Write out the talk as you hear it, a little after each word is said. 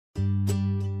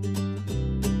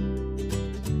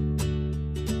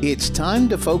It's time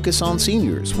to focus on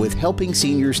seniors with Helping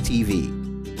Seniors TV.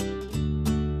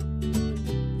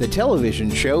 The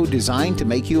television show designed to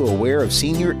make you aware of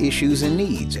senior issues and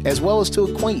needs, as well as to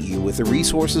acquaint you with the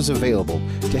resources available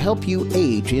to help you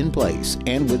age in place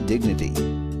and with dignity.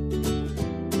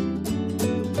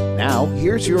 Now,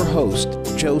 here's your host,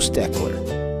 Joe Steckler.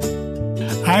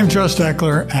 I'm Joe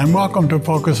Steckler, and welcome to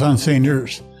Focus on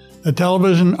Seniors, the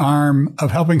television arm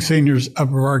of Helping Seniors of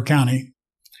Brevard County.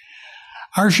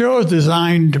 Our show is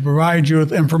designed to provide you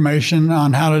with information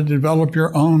on how to develop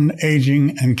your own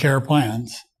aging and care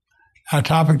plans. Our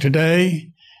topic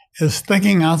today is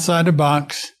thinking outside the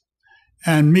box,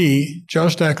 and me, Joe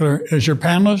Steckler, is your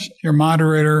panelist, your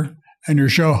moderator, and your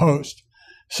show host.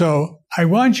 So I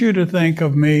want you to think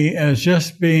of me as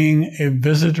just being a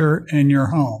visitor in your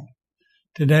home.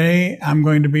 Today, I'm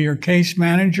going to be your case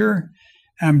manager.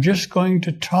 I'm just going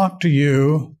to talk to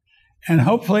you, and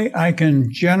hopefully I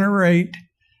can generate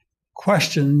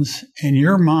questions in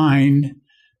your mind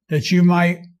that you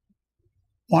might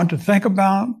want to think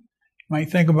about. You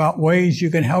might think about ways you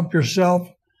can help yourself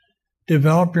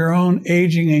develop your own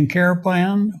aging and care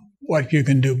plan, what you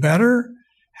can do better,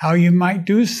 how you might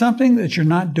do something that you're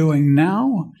not doing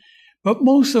now. But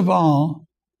most of all,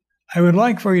 I would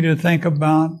like for you to think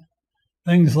about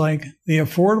things like the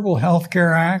Affordable Health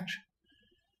Care Act.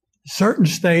 Certain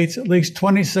states, at least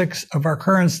 26 of our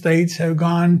current states, have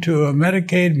gone to a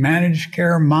Medicaid managed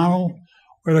care model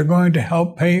where they're going to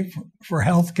help pay for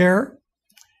health care.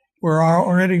 We're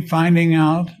already finding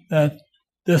out that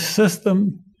this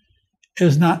system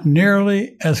is not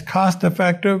nearly as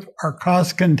cost-effective or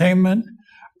cost containment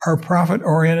or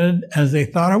profit-oriented as they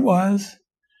thought it was.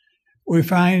 We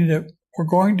find that we're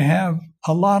going to have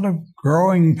a lot of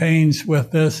growing pains with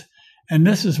this, and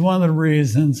this is one of the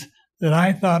reasons that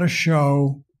I thought a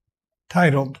show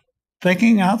titled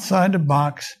Thinking Outside the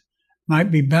Box might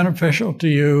be beneficial to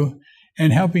you in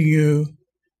helping you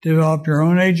develop your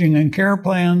own aging and care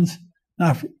plans,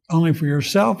 not only for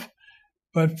yourself,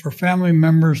 but for family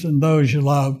members and those you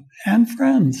love and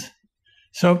friends.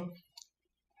 So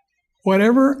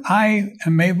whatever I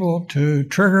am able to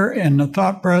trigger in the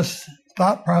thought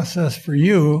process for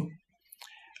you,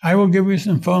 I will give you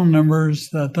some phone numbers,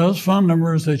 those phone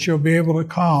numbers that you'll be able to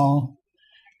call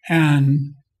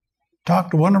and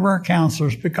talk to one of our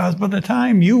counselors, because by the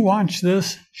time you watch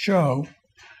this show,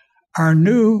 our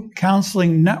new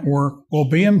counseling network will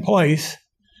be in place,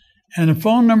 and the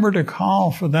phone number to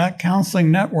call for that counseling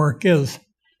network is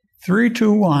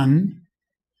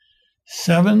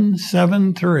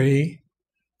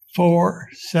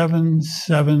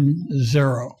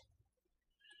 321-773-4770.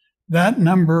 That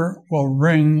number will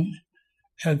ring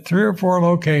at 3 or 4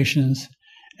 locations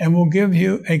and will give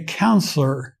you a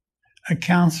counselor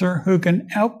who can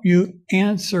help you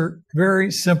answer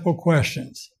very simple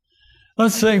questions.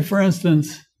 Let's say, for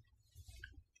instance,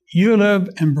 you live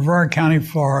in Brevard County,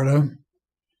 Florida,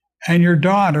 and your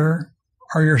daughter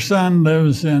or your son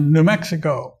lives in New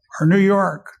Mexico or New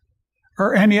York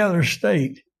or any other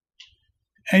state,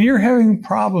 and you're having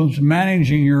problems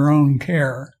managing your own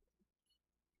care.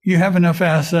 You have enough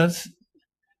assets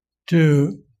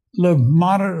to live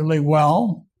moderately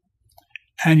well,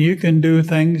 and you can do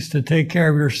things to take care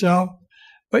of yourself,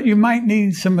 but you might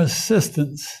need some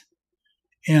assistance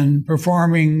in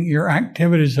performing your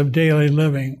activities of daily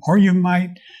living, or you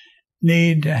might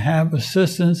need to have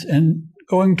assistance in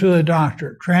going to the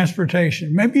doctor,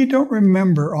 transportation. Maybe you don't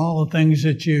remember all the things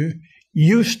that you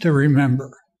used to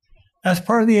remember. That's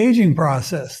part of the aging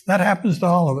process. That happens to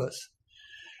all of us.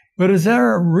 But is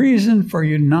there a reason for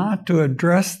you not to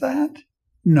address that?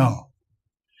 No.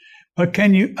 But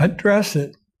can you address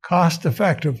it cost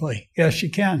effectively? Yes, you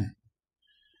can.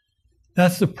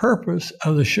 That's the purpose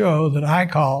of the show that I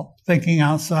call Thinking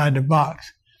Outside the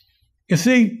Box. You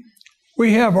see,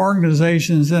 we have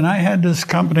organizations, and I had this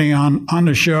company on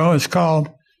the show. It's called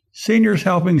Seniors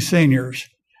Helping Seniors,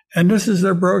 and this is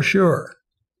their brochure.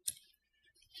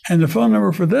 And the phone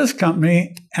number for this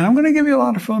company, and I'm going to give you a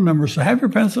lot of phone numbers, so have your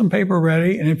pencil and paper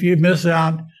ready. And if you miss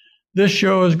out, this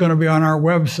show is going to be on our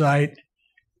website.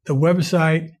 The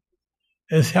website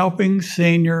is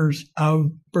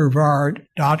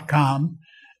helpingseniors.brevard.com,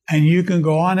 and you can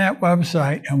go on that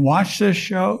website and watch this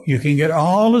show. You can get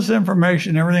all this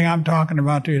information, everything I'm talking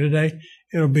about to you today.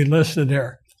 It'll be listed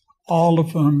there, all the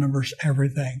phone numbers,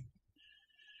 everything.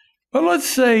 But let's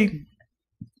say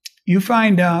you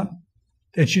find out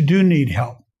that you do need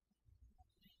help.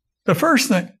 The first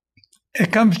thing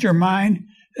that comes to your mind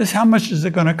is, how much is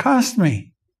it going to cost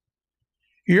me?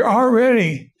 You're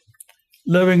already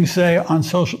living, say, on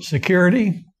Social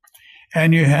Security,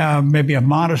 and you have maybe a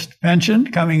modest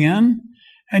pension coming in,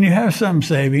 and you have some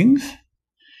savings.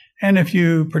 And if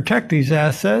you protect these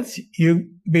assets, you'll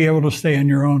be able to stay in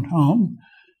your own home.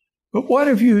 But what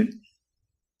if you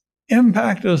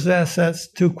impact those assets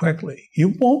too quickly?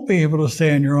 You won't be able to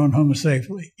stay in your own home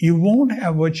safely. You won't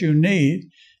have what you need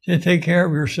to take care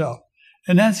of yourself.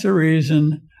 And that's the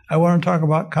reason I want to talk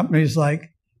about companies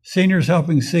like Seniors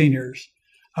Helping Seniors.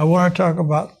 I want to talk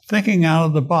about thinking out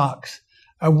of the box.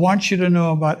 I want you to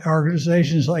know about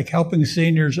organizations like Helping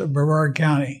Seniors of Brevard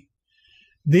County.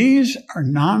 These are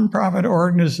nonprofit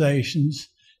organizations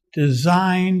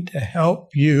designed to help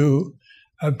you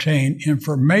obtain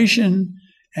information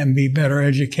and be better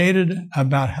educated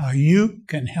about how you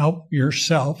can help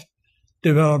yourself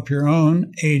develop your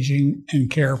own aging and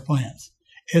care plans.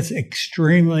 It's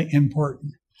extremely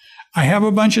important. I have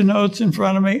a bunch of notes in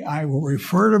front of me. I will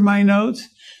refer to my notes.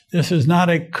 This is not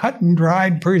a cut and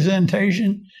dried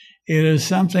presentation. It is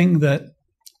something that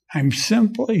I'm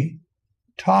simply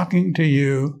talking to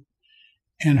you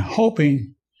and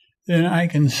hoping that I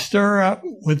can stir up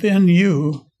within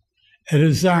you a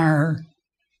desire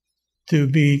to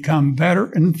become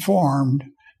better informed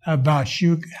about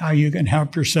how you can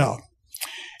help yourself.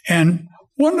 And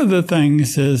one of the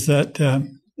things is that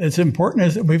it's important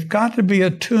is that we've got to be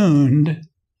attuned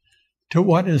to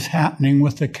what is happening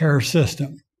with the care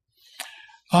system.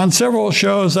 On several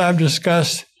shows, I've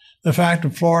discussed the fact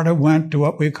that Florida went to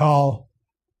what we call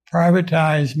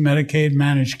privatized Medicaid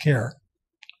managed care.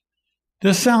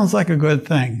 This sounds like a good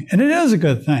thing, and it is a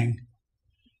good thing,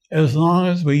 as long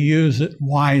as we use it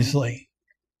wisely.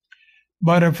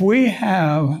 But if we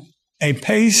have a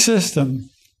pay system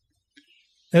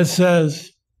that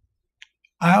says,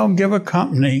 I'll give a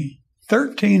company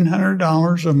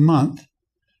 $1,300 a month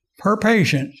per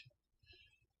patient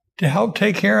to help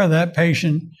take care of that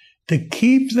patient, to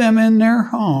keep them in their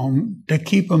home, to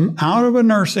keep them out of a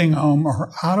nursing home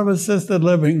or out of assisted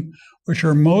living, which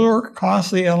are more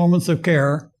costly elements of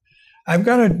care, I've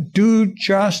got to do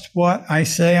just what I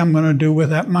say I'm going to do with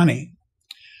that money.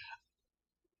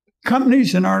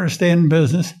 Companies, in order to stay in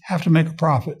business, have to make a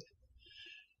profit.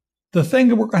 The thing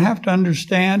that we're going to have to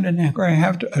understand and we're going to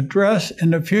have to address in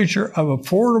the future of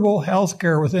affordable health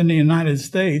care within the United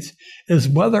States is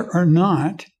whether or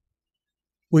not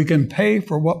we can pay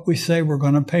for what we say we're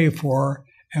going to pay for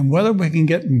and whether we can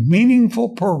get meaningful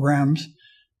programs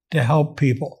to help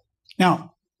people.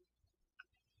 Now,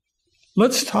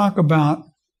 let's talk about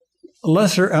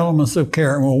lesser elements of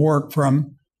care, and we'll work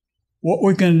from what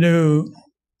we can do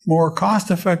more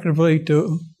cost effectively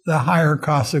to the higher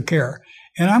cost of care.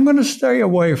 And I'm going to stay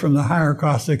away from the higher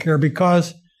cost of care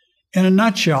because, in a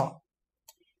nutshell,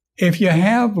 if you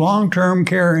have long-term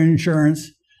care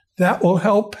insurance, that will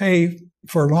help pay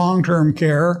for long-term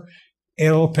care.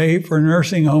 It'll pay for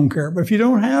nursing home care. But if you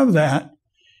don't have that,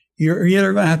 you're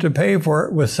either going to have to pay for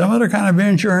it with some other kind of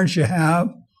insurance you have,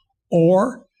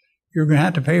 or you're going to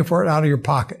have to pay for it out of your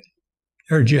pocket.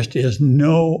 There just is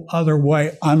no other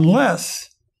way unless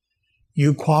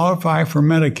you qualify for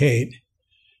Medicaid.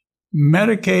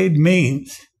 Medicaid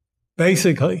means,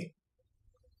 basically,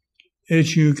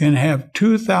 that you can have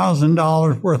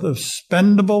 $2,000 worth of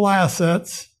spendable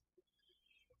assets.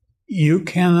 You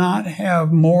cannot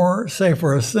have more, say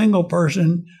for a single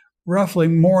person, roughly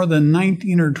more than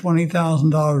 $19,000 or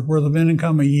 $20,000 worth of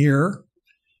income a year.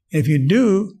 If you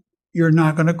do, you're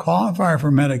not going to qualify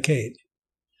for Medicaid.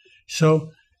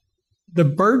 So the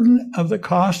burden of the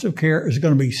cost of care is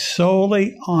going to be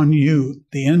solely on you,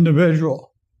 the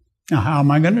individual. Now, how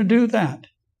am I going to do that?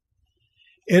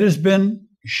 It has been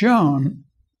shown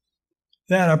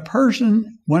that a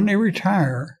person, when they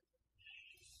retire,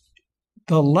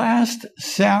 the last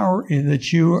salary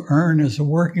that you earn as a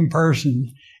working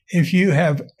person, if you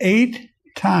have 8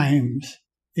 times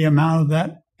the amount of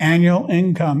that annual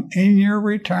income in your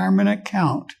retirement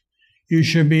account, you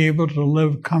should be able to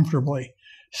live comfortably.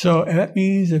 So that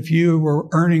means if you were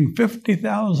earning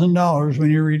 $50,000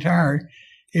 when you retired,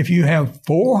 if you have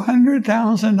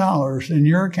 $400,000 in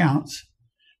your accounts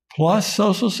plus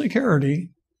Social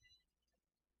Security,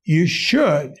 you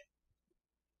should,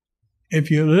 if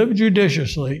you live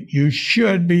judiciously, you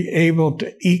should be able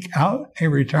to eke out a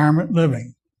retirement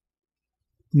living.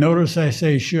 Notice I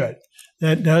say should.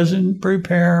 That doesn't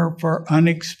prepare for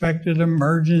unexpected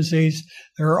emergencies.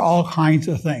 There are all kinds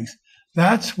of things.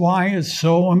 That's why it's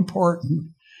so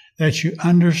important that you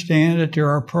understand that there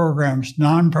are programs,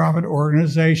 nonprofit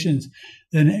organizations,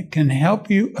 that can help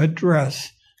you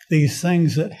address these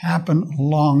things that happen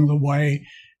along the way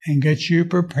and get you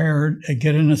prepared to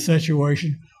get in a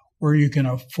situation where you can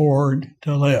afford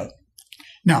to live.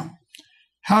 Now,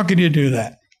 how can you do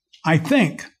that? I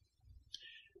think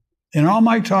In all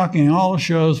my talking, all the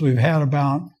shows we've had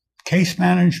about case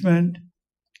management,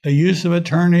 the use of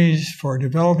attorneys for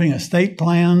developing estate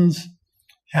plans,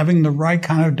 having the right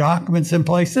kind of documents in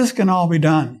place, this can all be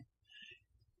done.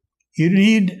 You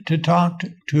need to talk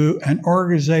to an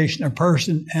organization, a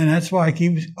person, and that's why I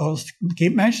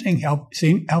keep mentioning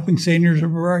helping seniors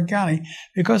of Brevard County,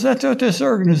 because that's what this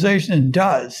organization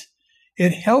does.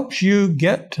 It helps you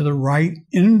get to the right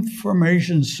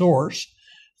information source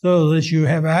so that you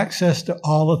have access to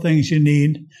all the things you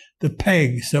need, the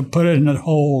pegs that put it in the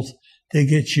holes to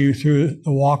get you through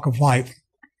the walk of life.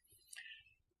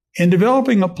 In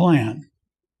developing a plan,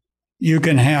 you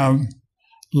can have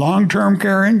long-term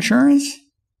care insurance.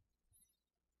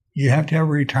 You have to have a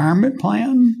retirement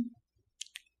plan.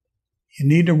 You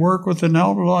need to work with an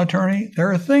elder law attorney.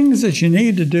 There are things that you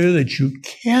need to do that you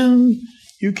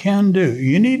can do.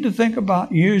 You need to think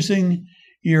about using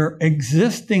your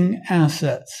existing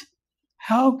assets.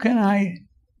 How can I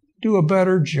do a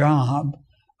better job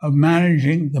of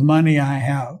managing the money I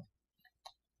have?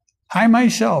 I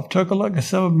myself took a look at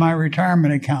some of my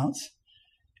retirement accounts.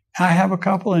 I have a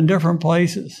couple in different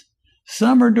places.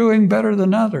 Some are doing better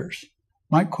than others.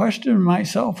 My question to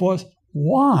myself was,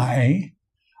 why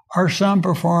are some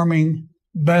performing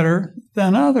better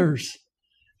than others?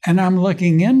 And I'm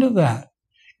looking into that.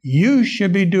 You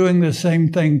should be doing the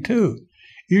same thing too.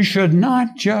 You should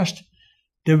not just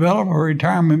develop a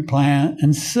retirement plan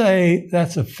and say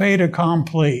that's a fait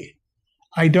accompli.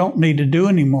 I don't need to do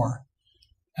anymore.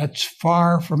 That's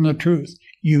far from the truth.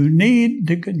 You need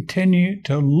to continue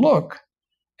to look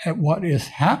at what is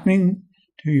happening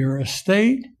to your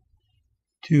estate,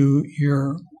 to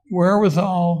your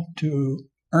wherewithal to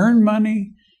earn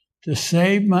money, to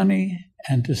save money,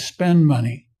 and to spend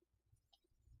money.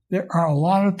 There are a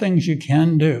lot of things you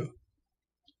can do.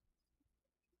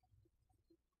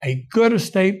 A good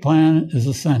estate plan is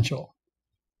essential.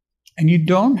 And you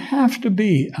don't have to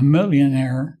be a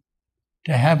millionaire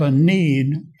to have a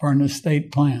need for an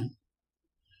estate plan.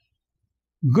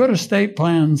 Good estate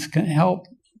plans can help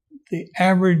the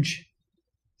average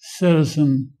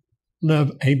citizen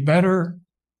live a better,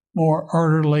 more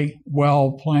orderly,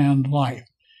 well-planned life.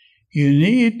 You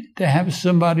need to have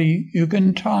somebody you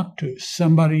can talk to,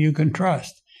 somebody you can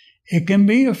trust. It can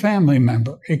be a family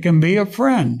member. It can be a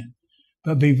friend,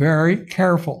 but be very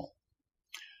careful.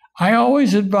 I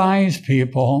always advise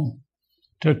people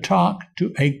to talk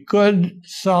to a good,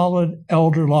 solid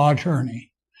elder law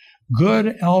attorney.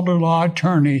 Good elder law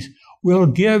attorneys will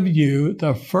give you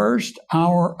the first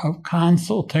hour of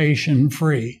consultation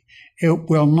free. It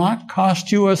will not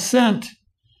cost you a cent.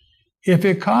 If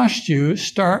it costs you,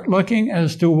 start looking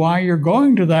as to why you're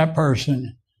going to that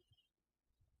person.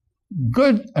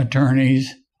 Good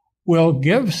attorneys will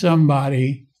give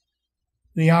somebody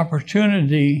the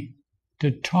opportunity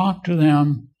to talk to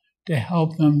them to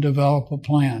help them develop a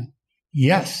plan.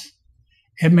 Yes,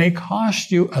 it may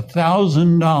cost you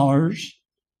 $1,000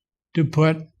 to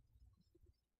put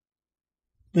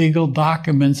legal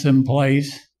documents in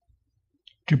place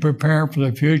to prepare for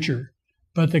the future.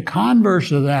 But the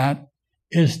converse of that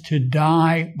is to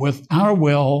die without a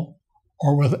will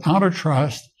or without a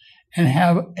trust and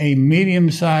have a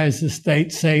medium-sized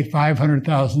estate, say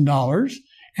 $500,000.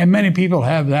 And many people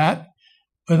have that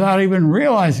without even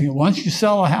realizing it. Once you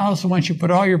sell a house and once you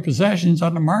put all your possessions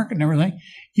on the market and everything,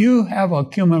 you have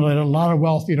accumulated a lot of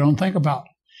wealth you don't think about.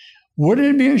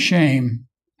 Wouldn't it be a shame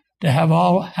to have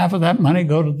half of that money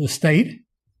go to the state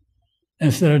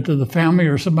instead of to the family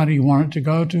or somebody you want it to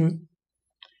go to?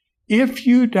 If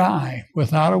you die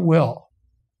without a will,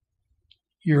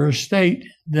 your estate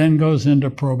then goes into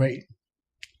probate.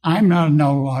 I'm not an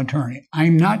elder law attorney.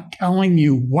 I'm not telling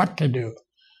you what to do.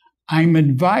 I'm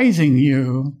advising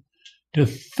you to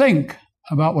think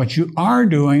about what you are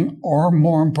doing, or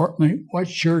more importantly,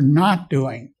 what you're not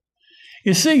doing.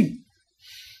 You see,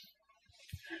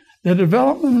 the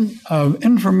development of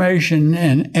information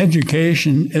and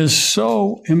education is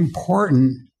so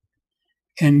important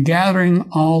in gathering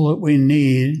all that we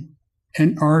need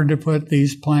in order to put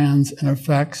these plans in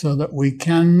effect so that we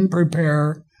can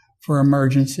prepare for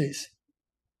emergencies.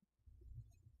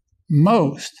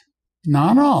 Most,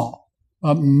 not all,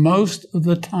 but most of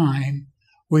the time,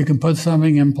 we can put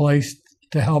something in place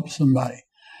to help somebody.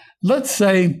 Let's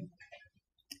say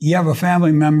you have a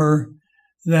family member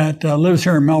that lives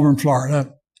here in Melbourne,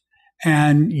 Florida,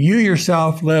 and you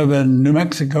yourself live in New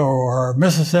Mexico or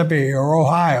Mississippi or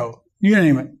Ohio, you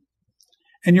name it,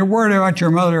 and you're worried about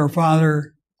your mother or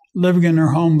father living in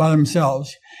their home by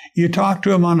themselves. You talk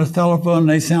to them on the telephone,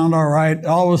 they sound all right.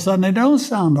 All of a sudden, they don't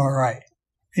sound all right,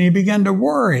 and you begin to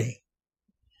worry.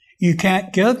 You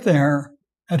can't get there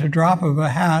at the drop of a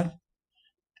hat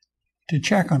to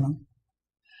check on them.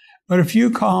 But if you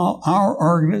call our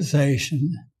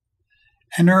organization,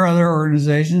 and there are other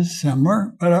organizations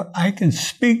similar, but I can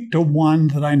speak to one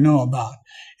that I know about.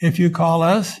 If you call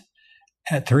us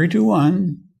at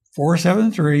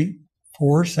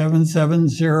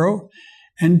 321-473-4770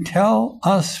 and tell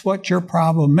us what your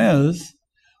problem is,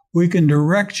 we can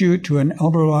direct you to an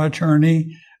elder law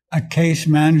attorney, a case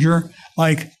manager,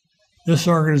 like this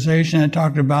organization I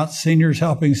talked about, Seniors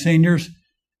Helping Seniors.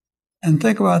 And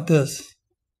think about this.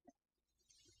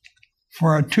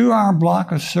 For a 2-hour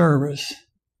block of service,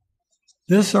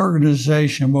 this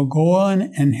organization will go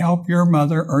in and help your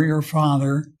mother or your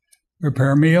father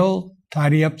prepare a meal,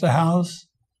 tidy up the house,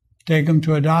 take them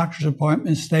to a doctor's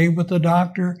appointment, stay with the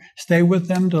doctor, stay with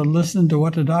them to listen to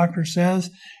what the doctor says,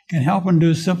 can help them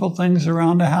do simple things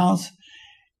around the house.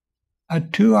 A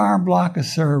 2-hour block of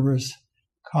service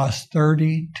costs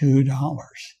 $32.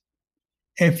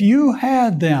 If you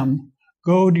had them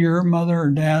go to your mother or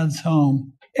dad's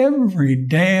home every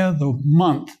day of the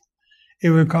month, it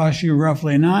would cost you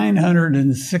roughly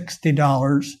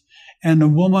 $960. And the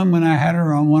woman, when I had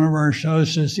her on one of our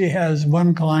shows, says she has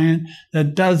one client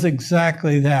that does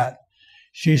exactly that.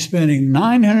 She's spending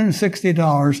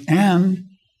 $960, and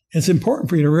it's important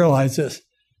for you to realize this.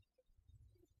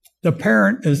 The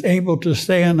parent is able to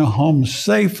stay in the home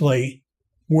safely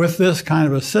with this kind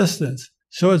of assistance,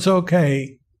 so it's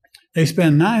okay. They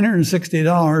spend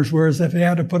 $960, whereas if they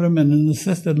had to put them in an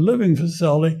assisted living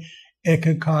facility, it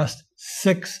could cost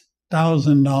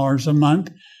 $6,000 a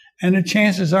month. And the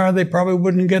chances are they probably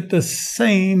wouldn't get the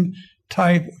same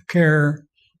type of care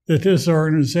that this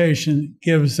organization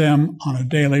gives them on a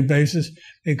daily basis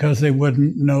because they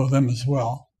wouldn't know them as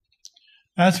well.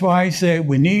 That's why I say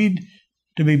we need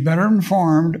to be better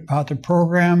informed about the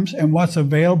programs and what's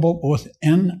available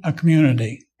within a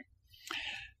community.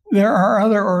 There are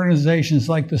other organizations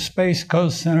like the Space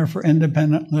Coast Center for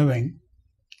Independent Living.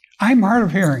 I'm hard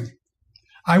of hearing.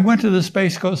 I went to the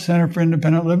Space Coast Center for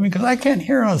Independent Living because I can't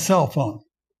hear on a cell phone.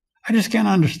 I just can't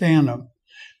understand them.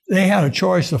 They had a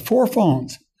choice of 4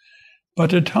 phones, but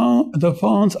the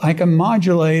phones, I can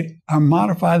modulate or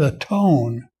modify the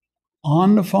tone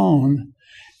on the phone,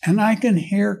 and I can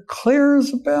hear clear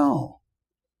as a bell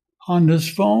on this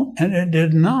phone, and it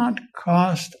did not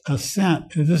cost a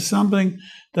cent. It is something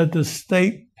that the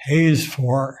state pays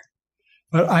for,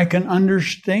 but I can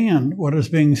understand what is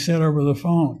being said over the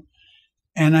phone.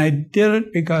 And I did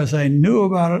it because I knew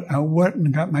about it. I went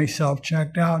and got myself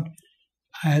checked out.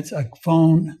 It's a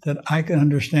phone that I can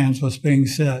understand what's being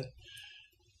said.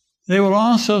 They will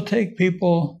also take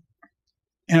people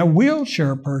in a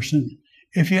wheelchair person.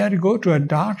 If you had to go to a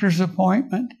doctor's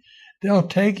appointment, they'll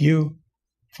take you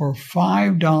for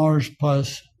 $5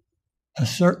 plus a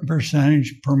certain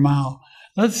percentage per mile.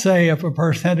 Let's say if a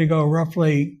person had to go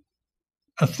roughly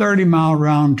a 30-mile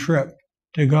round trip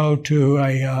to go to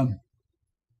a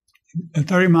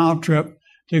 30-mile trip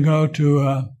to go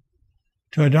to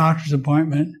a doctor's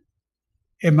appointment,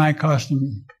 it might cost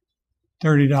them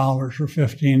 $30 or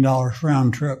 $15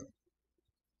 round trip.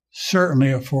 Certainly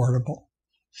affordable.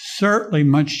 Certainly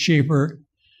much cheaper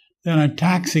than a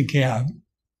taxi cab.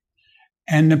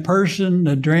 And the person,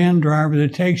 the van driver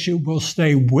that takes you, will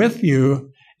stay with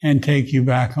you and take you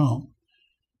back home.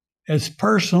 It's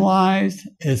personalized,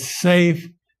 it's safe,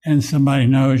 and somebody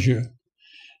knows you.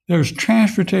 There's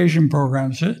transportation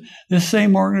programs. This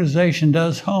same organization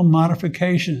does home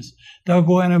modifications. They'll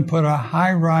go in and put a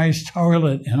high-rise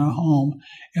toilet in a home.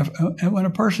 When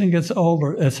a person gets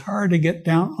older, it's hard to get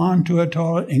down onto a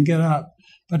toilet and get up,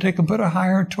 but they can put a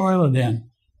higher toilet in.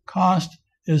 Cost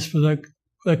is for the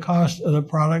cost of the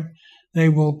product. They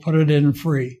will put it in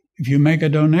free. If you make a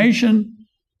donation,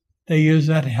 they use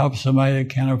that to help somebody that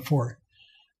can't afford it.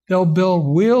 They'll build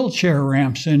wheelchair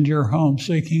ramps into your home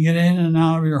so you can get in and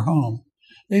out of your home.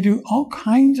 They do all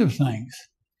kinds of things.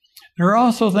 There are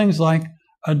also things like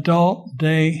adult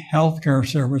day healthcare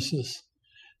services.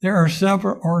 There are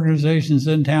several organizations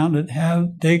in town that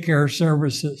have daycare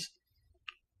services.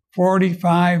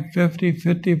 $45, $50,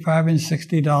 $55, and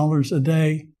 $60 a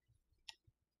day.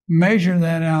 Measure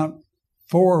that out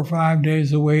 4 or 5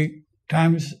 days a week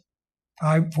times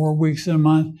 4 weeks in a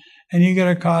month, and you get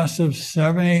a cost of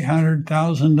 $700,000,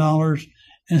 $800,000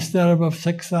 instead of a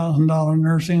 $6,000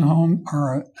 nursing home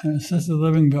or an assisted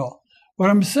living bill. What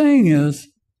I'm saying is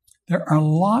there are a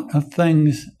lot of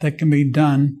things that can be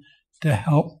done to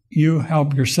help you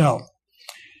help yourself.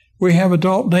 We have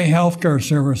adult day health care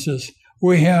services.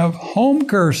 We have home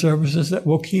care services that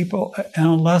will keep a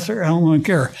lesser element of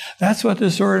care. That's what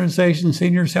this organization,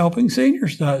 Seniors Helping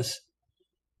Seniors, does.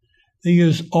 They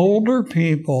use older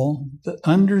people that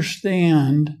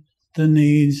understand the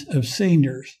needs of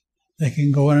seniors. They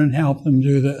can go in and help them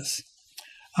do this.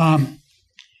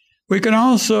 We can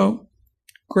also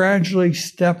gradually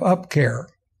step up care.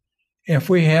 If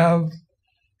we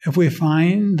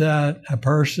find that a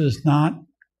person is not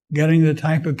getting the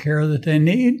type of care that they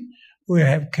need, we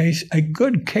have a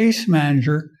good case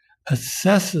manager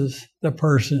assesses the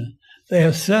person. They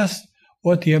assess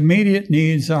what the immediate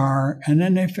needs are, and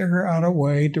then they figure out a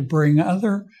way to bring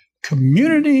other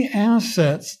community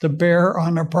assets to bear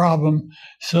on the problem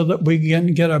so that we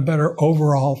can get a better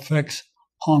overall fix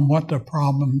on what the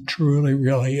problem truly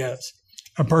really is.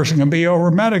 A person can be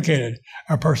over-medicated.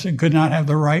 A person could not have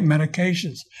the right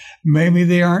medications. Maybe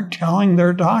they aren't telling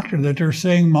their doctor that they're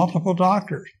seeing multiple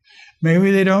doctors.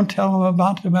 Maybe they don't tell them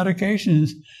about the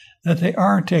medications that they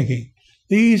are taking.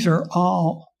 These are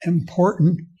all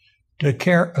important to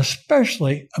care,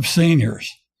 especially of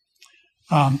seniors.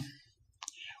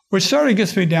 Which sort of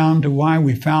gets me down to why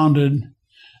we founded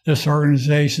this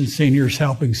organization, Seniors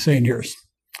Helping Seniors.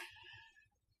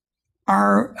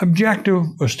 Our objective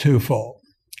was twofold.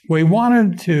 We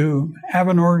wanted to have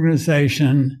an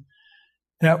organization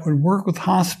that would work with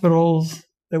hospitals,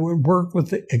 that would work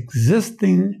with the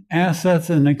existing assets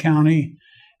in the county,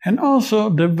 and also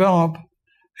develop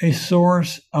a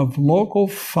source of local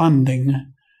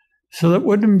funding so that it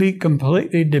wouldn't be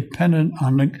completely dependent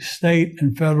on the state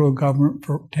and federal government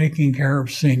for taking care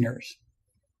of seniors.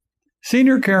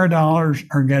 Senior care dollars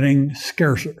are getting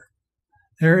scarcer.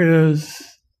 There's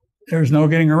no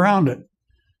getting around it.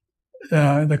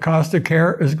 The cost of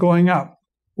care is going up.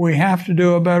 We have to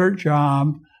do a better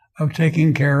job of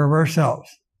taking care of ourselves.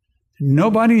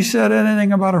 Nobody said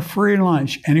anything about a free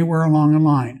lunch anywhere along the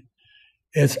line.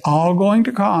 It's all going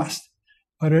to cost,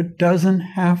 but it doesn't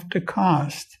have to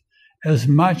cost as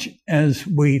much as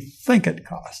we think it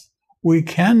costs. We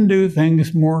can do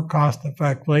things more cost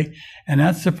effectively, and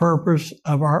that's the purpose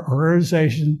of our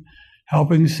organization,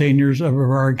 Helping Seniors of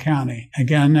Brevard County.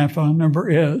 Again, that phone number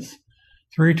is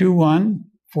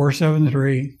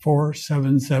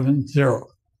 321-473-4770.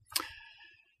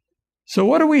 So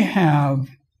what do we have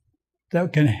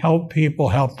that can help people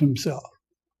help themselves?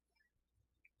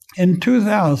 In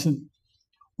 2000,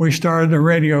 we started a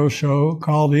radio show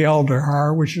called The Elder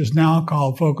Hour, which is now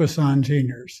called Focus on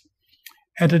Seniors.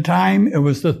 At the time, it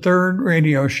was the third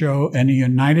radio show in the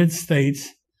United States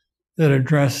that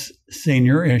addressed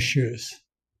senior issues.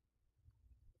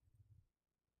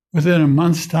 Within a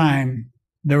month's time,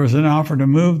 there was an offer to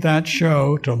move that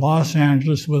show to Los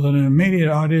Angeles with an immediate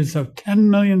audience of 10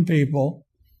 million people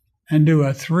and do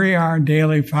a 3-hour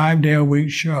daily, 5-day-a-week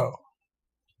show.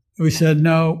 We said,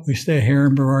 no, we stay here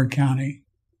in Brevard County.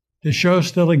 The show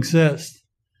still exists.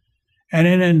 And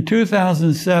then in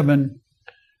 2007,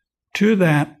 to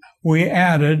that, we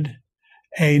added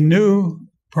a new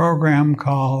program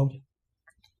called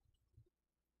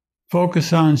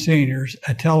Focus on Seniors,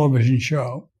 a television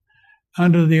show.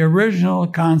 Under the original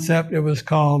concept, it was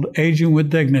called Aging with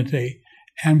Dignity.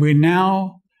 And we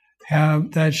now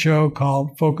have that show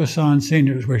called Focus on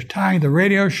Seniors, which ties the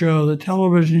radio show, the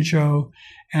television show,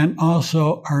 and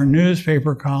also our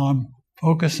newspaper column,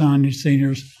 Focus on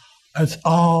Seniors. It's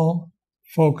all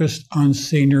focused on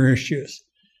senior issues.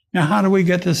 Now, how do we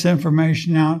get this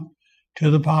information out to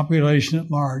the population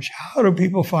at large? How do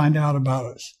people find out about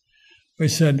us? We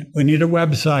said, we need a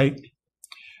website.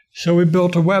 So we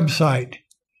built a website.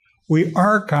 We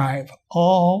archive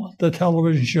all the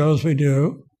television shows we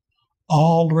do,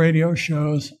 all the radio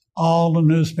shows, all the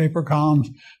newspaper columns.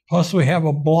 Plus, we have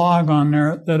a blog on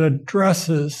there that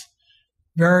addresses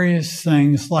various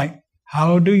things like,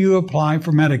 how do you apply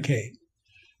for Medicaid?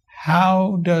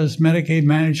 How does Medicaid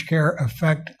managed care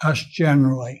affect us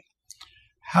generally?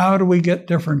 How do we get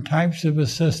different types of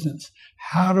assistance?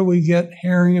 How do we get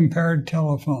hearing impaired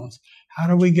telephones? How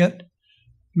do we get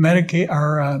Medicaid,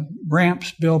 our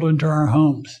ramps built into our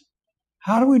homes?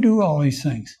 How do we do all these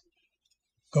things?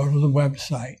 Go to the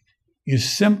website. You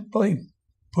simply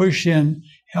push in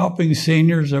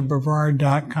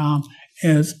helpingseniors@brevard.com,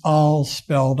 and it's all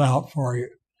spelled out for you.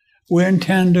 We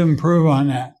intend to improve on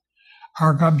that.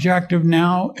 Our objective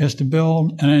now is to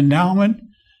build an endowment,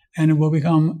 and it will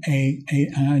become an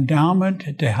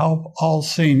endowment to help all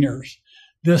seniors.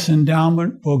 This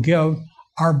endowment will give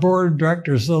our board of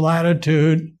directors the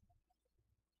latitude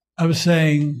of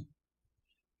saying,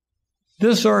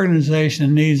 this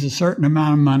organization needs a certain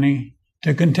amount of money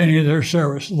to continue their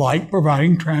service, like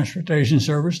providing transportation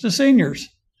service to seniors.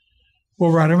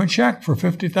 We'll write them a check for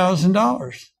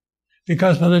 $50,000,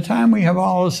 because by the time we have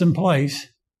all this in place,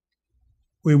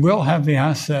 we will have the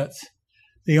assets.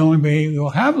 The only way we will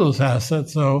have those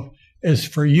assets, though, is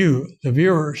for you, the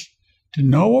viewers, to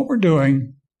know what we're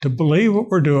doing, to believe what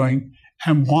we're doing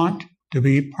and want to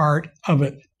be part of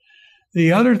it.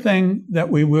 The other thing that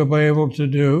we will be able to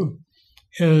do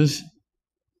is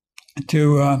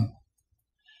to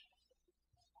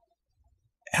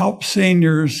help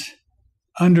seniors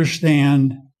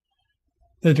understand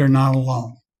that they're not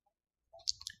alone.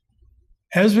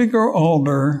 As we grow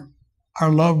older, our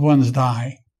loved ones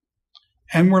die,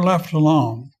 and we're left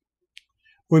alone.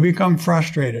 We become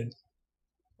frustrated.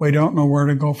 We don't know where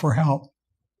to go for help.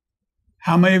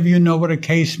 How many of you know what a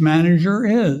case manager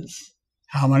is?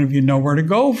 How many of you know where to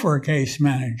go for a case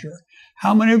manager?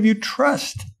 How many of you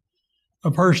trust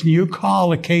the person you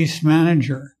call a case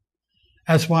manager?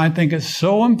 That's why I think it's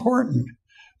so important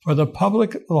for the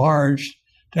public at large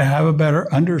to have a better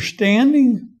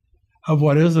understanding of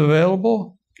what is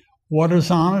available, what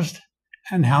is honest,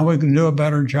 and how we can do a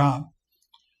better job.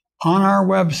 On our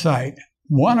website,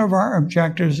 one of our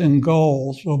objectives and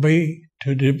goals will be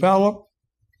to develop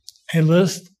a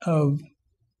list of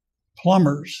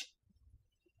plumbers,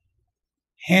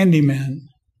 handymen,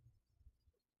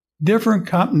 different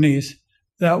companies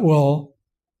that will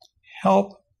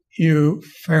help you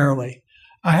fairly.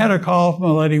 I had a call from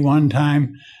a lady one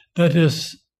time that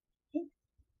this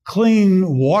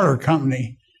clean water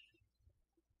company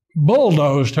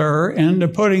bulldozed her into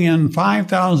putting in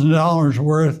 $5,000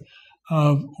 worth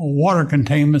of water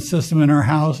containment system in her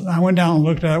house. And I went down and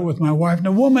looked at it with my wife, and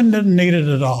the woman didn't need it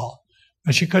at all,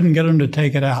 but she couldn't get them to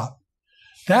take it out.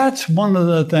 That's one of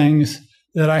the things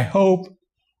that I hope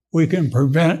we can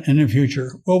prevent in the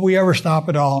future. Will we ever stop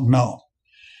it all? No.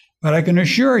 But I can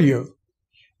assure you,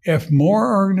 if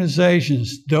more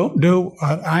organizations don't do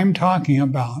what I'm talking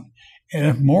about, and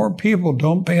if more people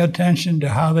don't pay attention to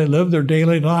how they live their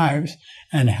daily lives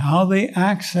and how they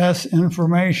access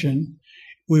information,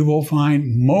 we will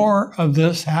find more of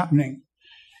this happening.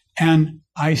 And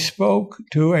I spoke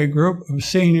to a group of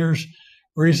seniors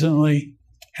recently,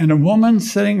 and a woman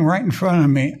sitting right in front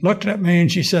of me looked at me and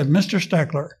she said, "Mr.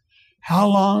 Steckler, how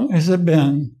long has it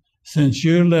been since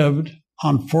you lived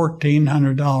on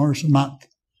 $1,400 a month?"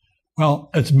 Well,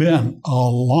 it's been a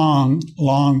long,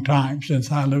 long time since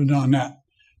I lived on that.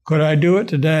 Could I do it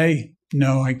today?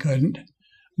 No, I couldn't.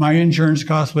 My insurance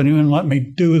costs wouldn't even let me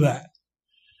do that.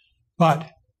 But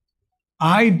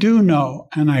I do know,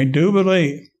 and I do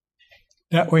believe,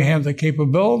 that we have the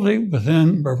capability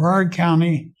within Brevard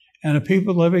County and the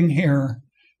people living here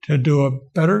to do a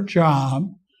better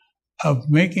job of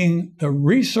making the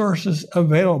resources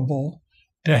available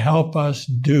to help us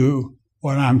do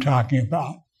what I'm talking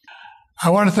about. I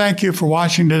want to thank you for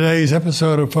watching today's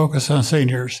episode of Focus on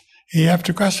Seniors. If you have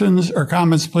questions or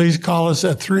comments, please call us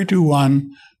at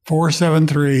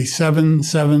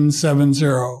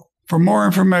 321-473-7770. For more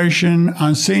information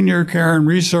on senior care and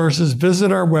resources,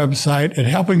 visit our website at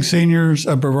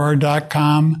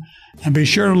helpingseniorsofbrevard.com, and be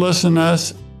sure to listen to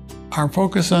us, our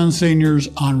Focus on Seniors,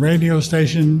 on radio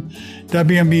station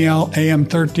WMEL AM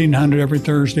 1300 every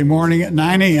Thursday morning at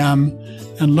 9 a.m.,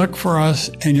 and look for us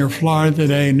in your Florida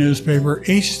Today newspaper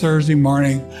each Thursday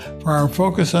morning for our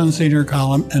Focus on Senior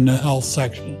column in the health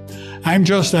section. I'm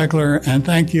Joe Steckler, and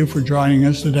thank you for joining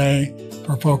us today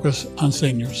for Focus on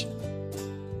Seniors.